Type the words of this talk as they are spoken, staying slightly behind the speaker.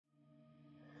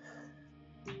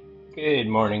Good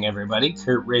morning, everybody.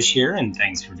 Kurt Rish here, and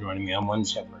thanks for joining me on One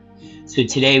Shepherd. So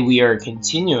today we are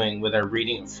continuing with our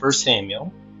reading of 1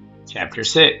 Samuel, chapter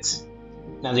 6.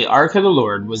 Now the ark of the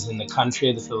Lord was in the country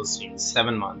of the Philistines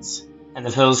 7 months, and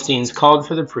the Philistines called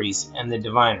for the priests and the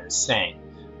diviners, saying,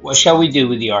 "What shall we do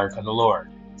with the ark of the Lord?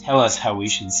 Tell us how we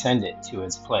should send it to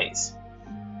its place."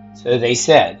 So they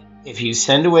said, "If you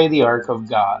send away the ark of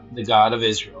God, the God of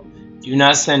Israel, do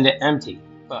not send it empty,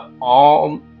 but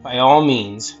by all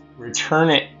means return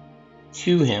it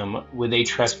to him with a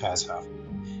trespass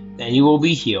offering. Then you will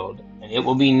be healed, and it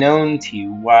will be known to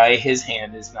you why his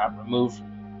hand is not removed from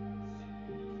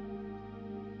you."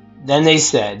 Then they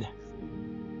said,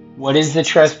 "What is the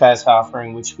trespass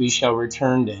offering which we shall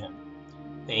return to him?"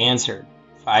 They answered,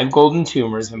 5 golden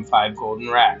tumors and 5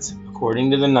 golden rats, according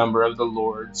to the number of the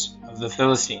lords of the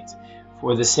Philistines.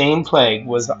 For the same plague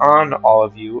was on all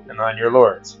of you and on your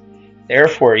lords.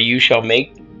 Therefore you shall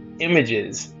make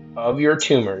images of your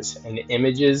tumors and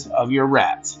images of your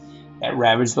rats that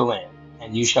ravage the land,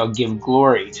 and you shall give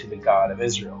glory to the God of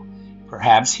Israel.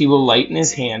 Perhaps he will lighten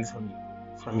his hand from you,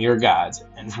 from your gods,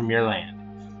 and from your land.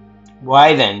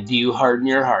 Why then do you harden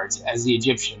your hearts as the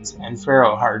Egyptians and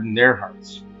Pharaoh hardened their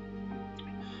hearts?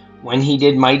 When he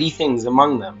did mighty things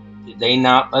among them, did they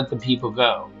not let the people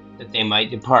go, that they might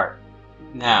depart?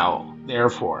 Now,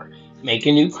 therefore, make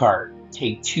a new cart,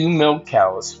 take 2 milk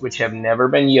cows which have never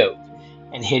been yoked,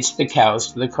 and hitch the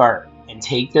cows to the cart, and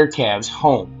take their calves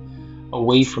home,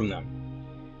 away from them.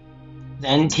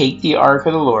 Then take the ark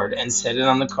of the Lord, and set it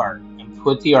on the cart, and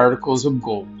put the articles of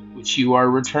gold, which you are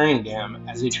returning to him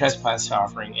as a trespass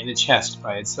offering, in a chest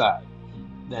by its side.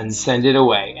 Then send it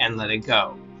away, and let it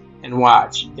go. And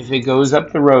watch, if it goes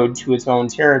up the road to its own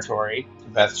territory, to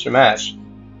Beth Shemesh,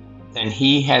 then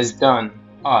he has done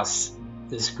us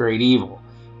this great evil.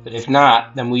 But if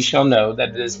not, then we shall know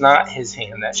that it is not his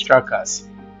hand that struck us.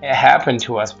 It happened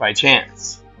to us by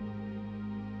chance.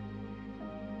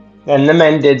 Then the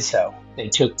men did so. They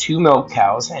took 2 milk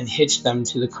cows and hitched them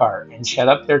to the cart, and shut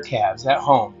up their calves at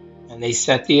home. And they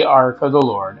set the ark of the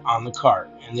Lord on the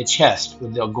cart, and the chest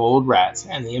with the gold rats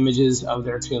and the images of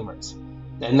their tumors.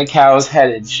 Then the cows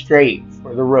headed straight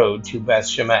for the road to Beth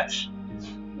Shemesh,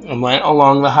 and went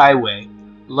along the highway,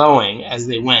 lowing as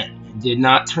they went, and did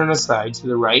not turn aside to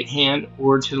the right hand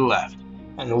or to the left.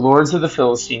 And the lords of the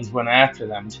Philistines went after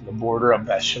them to the border of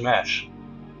Beth Shemesh.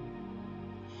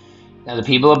 Now the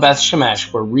people of Beth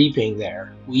Shemesh were reaping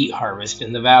their wheat harvest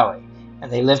in the valley, and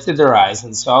they lifted their eyes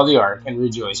and saw the ark and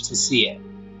rejoiced to see it.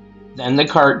 Then the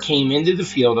cart came into the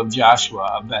field of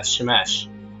Joshua of Beth Shemesh,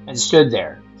 and stood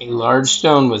there. A large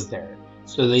stone was there.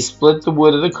 So they split the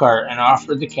wood of the cart and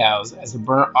offered the cows as a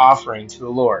burnt offering to the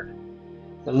Lord.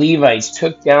 The Levites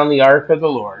took down the ark of the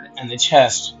Lord and the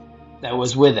chest that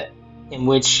was with it, in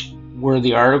which were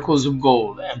the articles of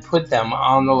gold, and put them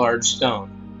on the large stone.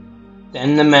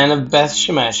 Then the men of Beth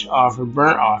Shemesh offered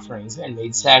burnt offerings and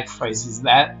made sacrifices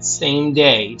that same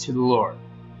day to the Lord.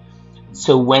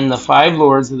 So when the 5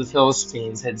 lords of the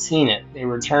Philistines had seen it, they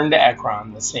returned to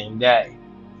Ekron the same day.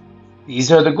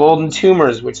 These are the golden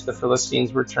tumors which the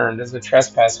Philistines returned as a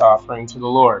trespass offering to the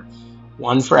Lord,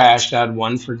 1 for Ashdod,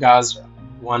 1 for Gaza,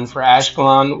 1 for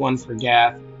Ashkelon, 1 for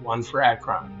Gath, 1 for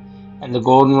Ekron, and the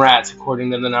golden rats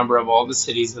according to the number of all the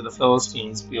cities of the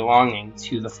Philistines belonging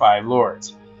to the 5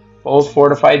 lords, both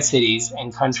fortified cities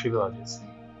and country villages,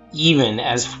 even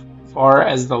as far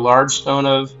as the large stone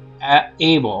of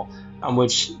Abel, on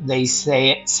which they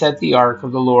set the ark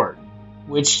of the Lord,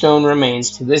 which stone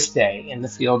remains to this day in the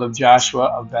field of Joshua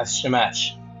of Beth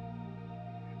Shemesh.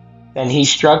 Then he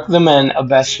struck the men of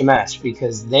Beth Shemesh,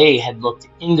 because they had looked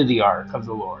into the ark of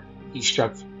the Lord. He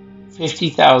struck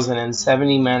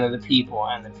 50,070 men of the people,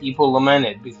 and the people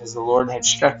lamented, because the Lord had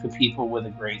struck the people with a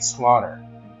great slaughter.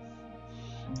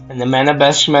 And the men of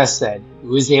Beth Shemesh said,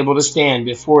 "Who is able to stand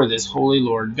before this holy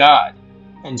Lord God?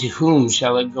 And to whom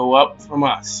shall it go up from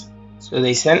us?" So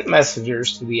they sent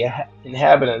messengers to the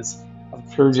inhabitants of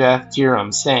Kirjath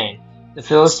Jearim, saying, "The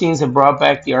Philistines have brought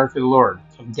back the ark of the Lord.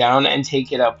 Come down and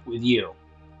take it up with you."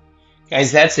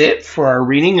 Guys, that's it for our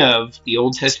reading of the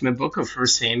Old Testament book of 1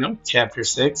 Samuel, chapter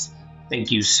 6.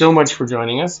 Thank you so much for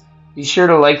joining us. Be sure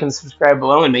to like and subscribe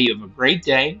below, and may you have a great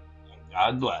day, and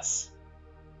God bless.